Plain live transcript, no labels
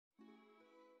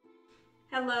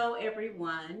Hello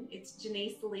everyone, it's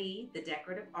Genice Lee, the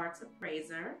Decorative Arts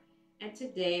Appraiser, and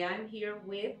today I'm here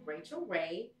with Rachel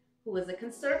Ray, who is a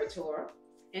conservator,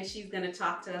 and she's going to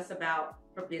talk to us about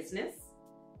her business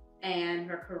and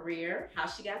her career, how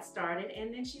she got started,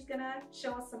 and then she's going to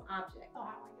show us some objects. Oh,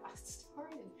 how I got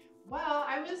started. Well,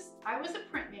 I was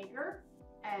a printmaker,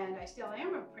 and I still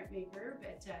am a printmaker,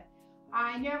 but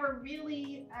I never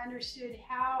really understood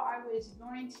how I was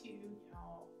going to,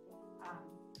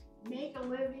 make a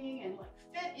living and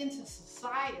fit into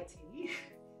society.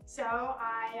 So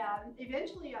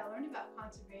eventually I learned about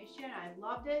conservation. I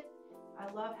loved it.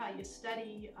 I love how you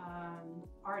study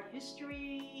art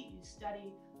history. You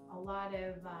study a lot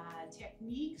of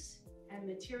techniques and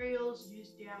materials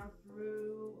used down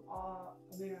through all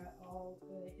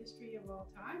the history of all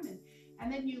time,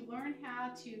 and then you learn how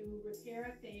to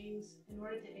repair things in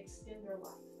order to extend their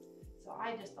life. So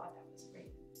I just thought that was great.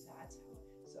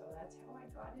 That's how I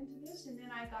got into this, and then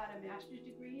I got a master's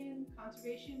degree in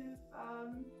conservation of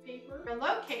paper. We're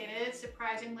located,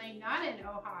 surprisingly, not in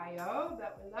Ohio,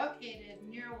 but we're located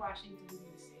near Washington,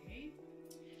 D.C.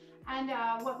 And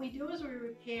what we do is we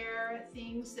repair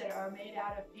things that are made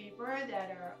out of paper,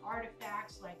 that are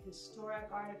artifacts, like historic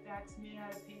artifacts made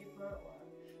out of paper or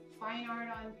fine art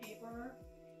on paper.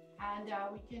 And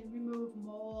we can remove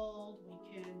mold,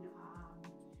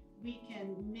 we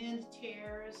can mend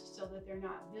tears so that they're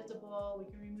not visible.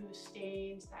 We can remove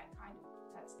stains,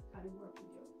 that's the kind of work we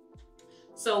do.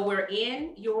 So we're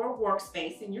in your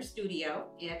workspace, in your studio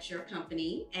at your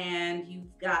company, and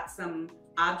you've got some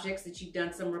objects that you've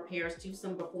done some repairs to,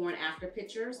 some before and after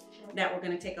pictures that we're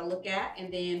going to take a look at.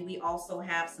 And then we also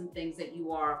have some things that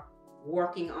you are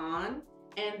working on.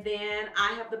 And then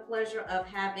I have the pleasure of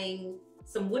having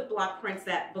some woodblock prints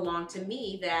that belong to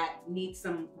me that need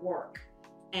some work.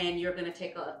 And you're going to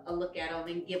take a look at them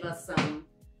and give us some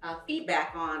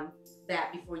feedback on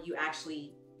that before you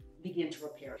actually begin to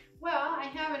repair it. Well, I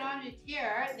have an object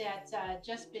here that's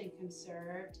just been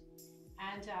conserved,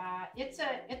 and it's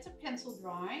a pencil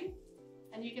drawing,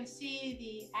 and you can see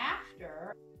the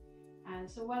after. And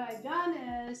so what I've done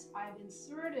is I've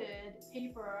inserted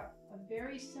paper of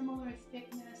very similar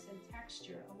thickness and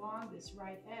texture along this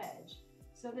right edge,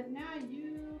 so that now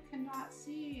you cannot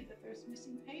see that there's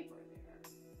missing paper there.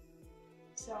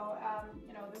 So,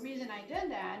 the reason I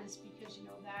did that is because,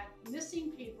 that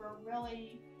missing paper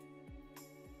really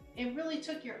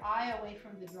took your eye away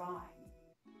from the drawing.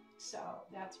 So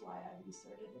that's why I've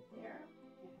inserted it there.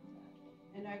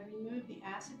 And I've removed the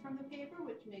acid from the paper,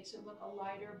 which makes it look a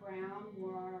lighter brown.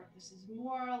 This is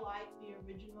more like the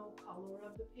original color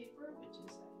of the paper, which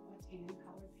is a tan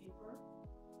colored paper.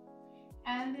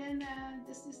 And then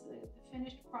this is the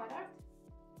finished product.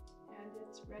 And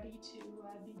it's ready to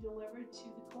be delivered to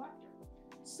the collector.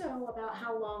 So about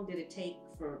how long did it take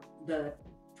for the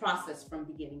process from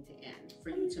beginning to end for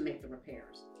you to make the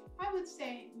repairs? I would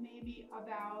say maybe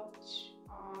about,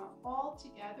 all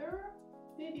together,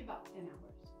 maybe about 10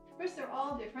 hours. Of course, they're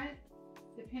all different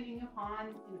depending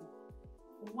upon,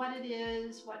 what it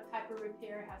is, what type of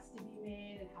repair has to be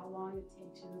made, and how long it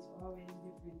takes. It's always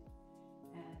different,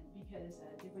 because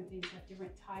different things have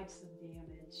different types of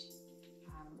damage.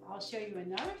 I'll show you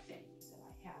another thing that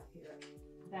I have here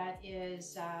that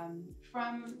is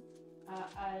from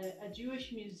a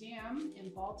Jewish museum in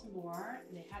Baltimore.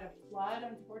 They had a flood,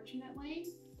 unfortunately,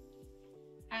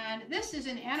 and this is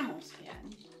an animal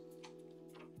skin.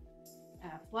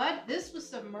 Flood. This was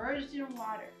submerged in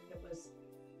water that was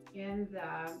in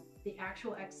the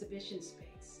actual exhibition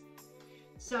space.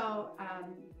 So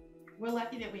we're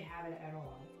lucky that we have it at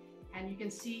all. And you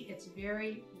can see it's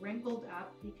very wrinkled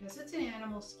up because it's an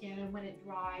animal skin, and when it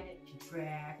dried, it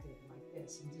contracted like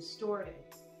this and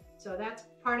distorted. So that's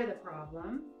part of the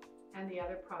problem. And the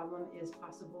other problem is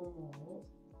possible mold.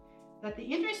 But the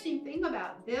interesting thing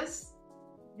about this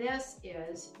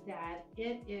is that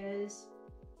it is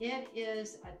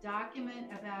a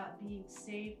document about being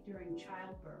safe during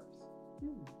childbirth.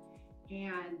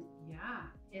 And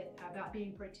about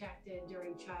being protected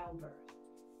during childbirth.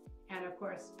 And of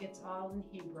course, it's all in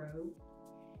Hebrew.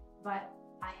 But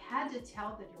I had to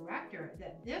tell the director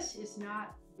that this is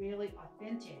not really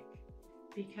authentic,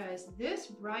 because this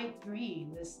bright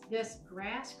green, this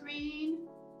grass green,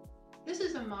 this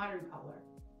is a modern color.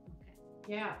 Okay.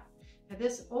 Yeah. Now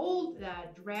this old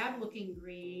drab-looking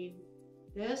green,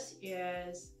 this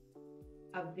is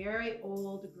a very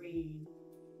old green,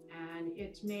 and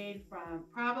it's made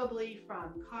probably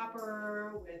from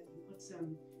copper. You put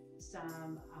some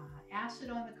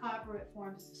acid on the copper, it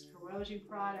forms this corrosion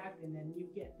product, and then you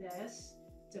get this.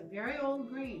 It's a very old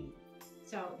green.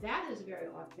 So that is very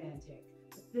authentic.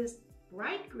 But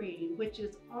bright green, which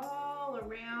is all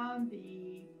around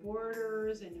the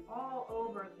borders and all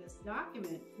over this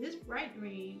document, this bright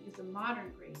green is a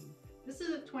modern green. This is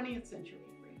a 20th century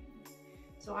green.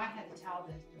 So I had to tell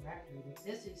this director that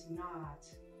this is not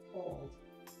old.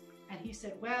 And he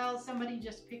said, well, somebody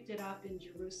just picked it up in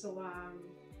Jerusalem,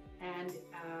 and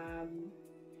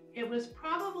it was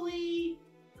probably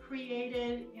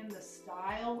created in the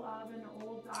style of an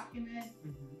old document,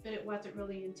 but it wasn't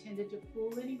really intended to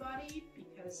fool anybody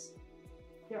because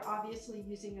they're obviously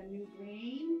using a new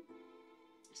green.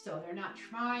 So they're not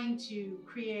trying to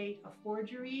create a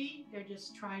forgery, they're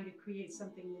just trying to create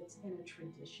something that's in a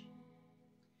tradition.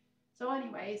 So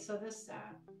anyway, so this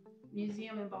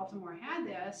museum in Baltimore had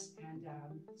this, and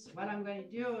so what I'm going to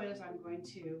do is I'm going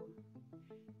to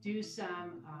do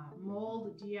some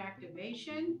mold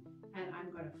deactivation, and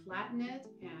I'm going to flatten it,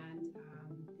 and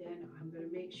then I'm going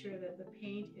to make sure that the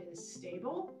paint is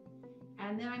stable,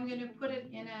 and then I'm going to put it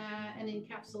in an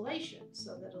encapsulation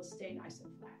so that it'll stay nice and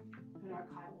flat, an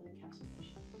archival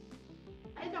encapsulation.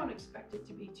 I don't expect it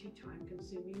to be too time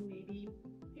consuming, maybe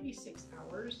 6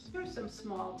 hours. There's some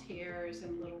small tears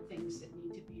and little things that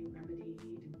need to be remedied.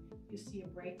 You see a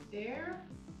break there.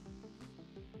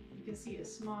 You can see a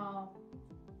small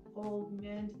old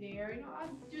mend there. You know, I'll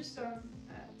do some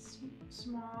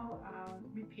small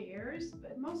repairs,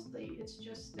 but mostly it's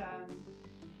just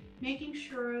making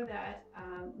sure that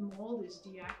mold is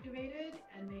deactivated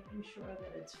and making sure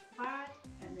that it's flat,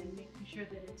 and then making sure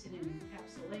that it's in an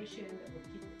encapsulation that will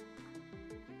keep it.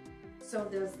 So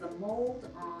does the mold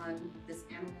on this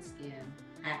animal skin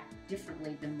act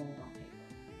differently than mold on paper?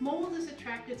 Mold is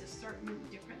attracted to certain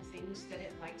different things that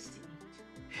it likes to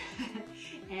eat.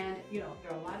 And you know,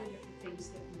 there are a lot of different things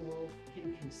that mold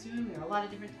can consume. There are a lot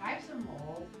of different types of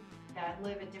mold that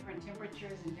live at different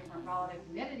temperatures and different relative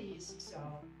humidities. So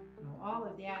you know, all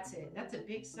of that's a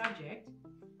big subject.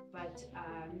 But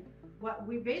what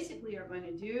we basically are going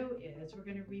to do is we're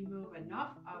going to remove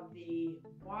enough of the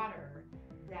water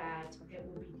that it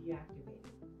will be deactivated,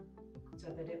 so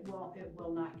that it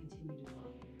will not continue to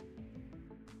grow.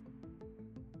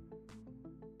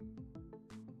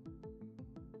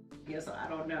 Yes, I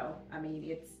don't know. I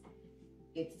mean,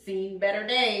 it's seen better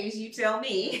days. You tell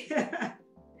me. Okay.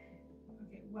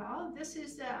 Well, this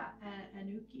is an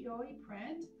ukiyo-e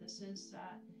print. This is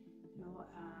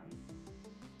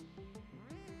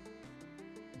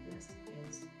this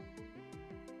is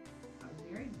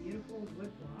a very beautiful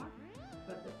wood block,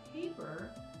 but the paper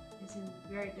is in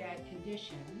very bad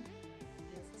condition.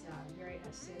 It's very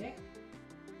acidic.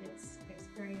 It's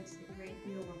experienced a great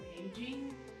deal of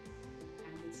aging,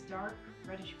 and it's dark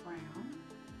reddish brown.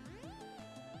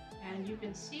 And you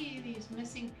can see these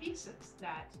missing pieces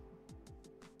that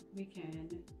we can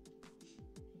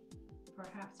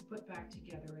perhaps put back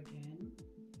together again.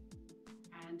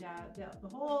 And the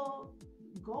whole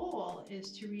goal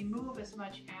is to remove as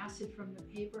much acid from the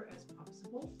paper as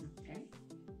possible. Okay.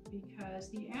 Because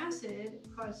the acid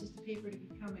causes the paper to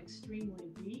become extremely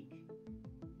weak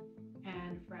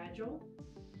and fragile,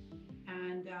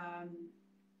 and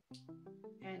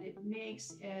it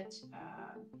makes it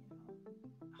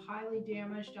highly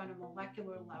damaged on a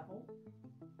molecular level.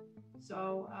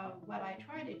 So what I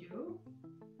try to do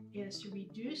is to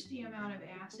reduce the amount of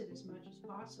acid as much as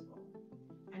possible.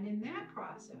 And in that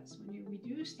process, when you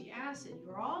reduce the acid,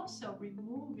 you're also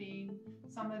removing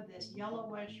some of this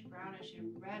yellowish, brownish,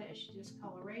 and reddish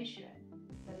discoloration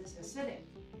that is acidic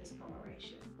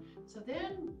discoloration. So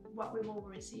then what we will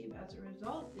receive as a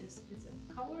result is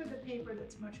a color of the paper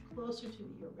that's much closer to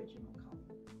the original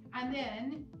color. And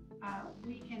then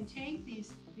we can take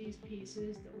these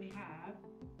pieces that we have,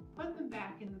 put them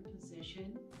back in the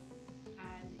position,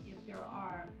 and if there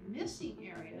are missing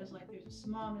areas, like there's a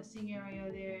small missing area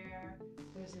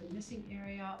there's a missing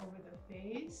area over the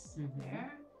face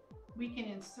there, we can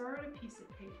insert a piece of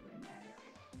paper in that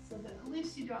area so that at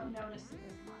least you don't notice it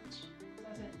as much. It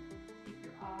doesn't take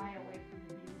your eye away from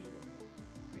the beauty of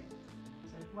the print.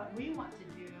 So what we want to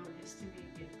do is to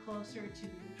make it closer to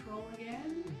neutral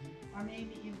again, or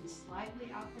maybe even slightly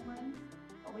alkaline.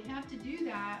 But we have to do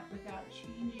that without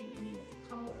changing any of the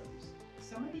colors.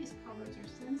 Some of these colors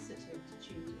are sensitive to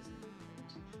changes in the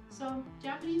print. So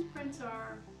Japanese prints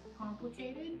are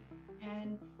complicated,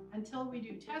 and until we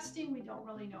do testing, we don't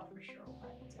really know for sure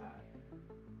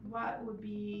what would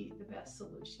be the best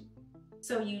solution.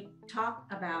 So you talk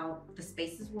about the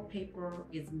spaces where paper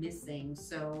is missing.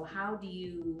 So how do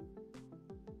you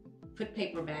put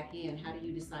paper back in? How do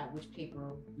you decide which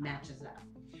paper matches up?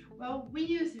 Well, we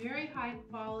use very high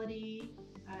quality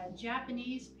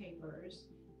Japanese papers.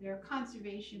 They're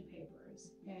conservation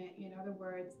papers. In other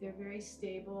words, they're very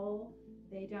stable.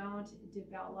 They don't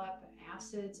develop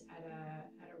acids at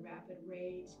a rapid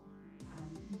rate.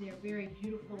 They're very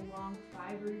beautiful, long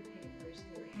fibered papers.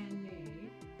 They're handmade.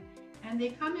 And they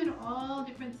come in all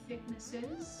different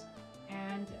thicknesses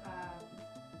and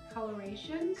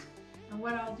colorations. And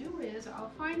what I'll do is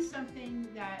I'll find something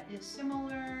that is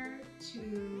similar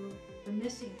to the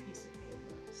missing piece of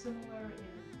paper, similar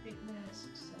in thickness,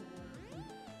 similar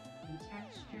in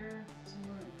texture,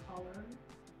 similar in color.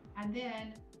 And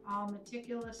then I'll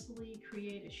meticulously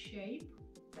create a shape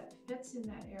that fits in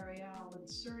that area. I'll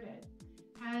insert it.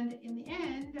 And in the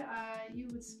end, you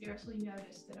would scarcely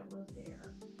notice that it was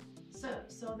there.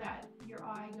 So that your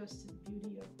eye goes to the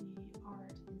beauty of the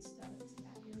art instead of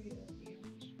that area of the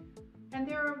image. And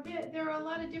there are a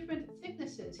lot of different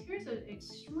thicknesses. Here's an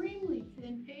extremely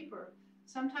thin paper.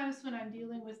 Sometimes when I'm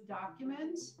dealing with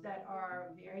documents that are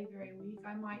very, very weak,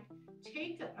 I might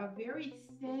take a very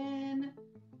thin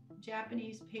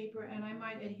Japanese paper and I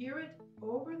might adhere it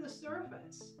over the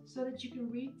surface so that you can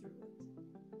read through it.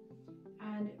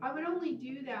 And I would only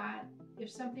do that if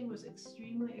something was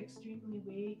extremely, extremely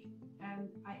weak and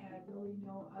I had really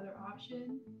no other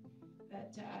option.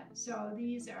 But so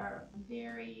these are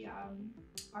very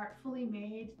artfully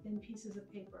made thin pieces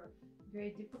of paper. Very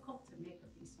difficult to make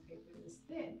a piece of paper this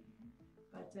thin,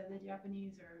 but the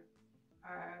Japanese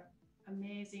are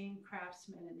amazing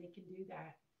craftsmen and they can do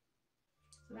that.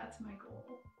 So that's my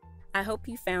goal. I hope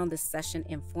you found this session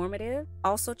informative.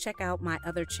 Also check out my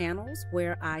other channels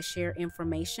where I share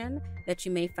information that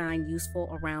you may find useful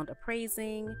around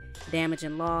appraising, damage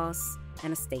and loss,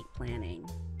 and estate planning.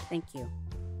 Thank you.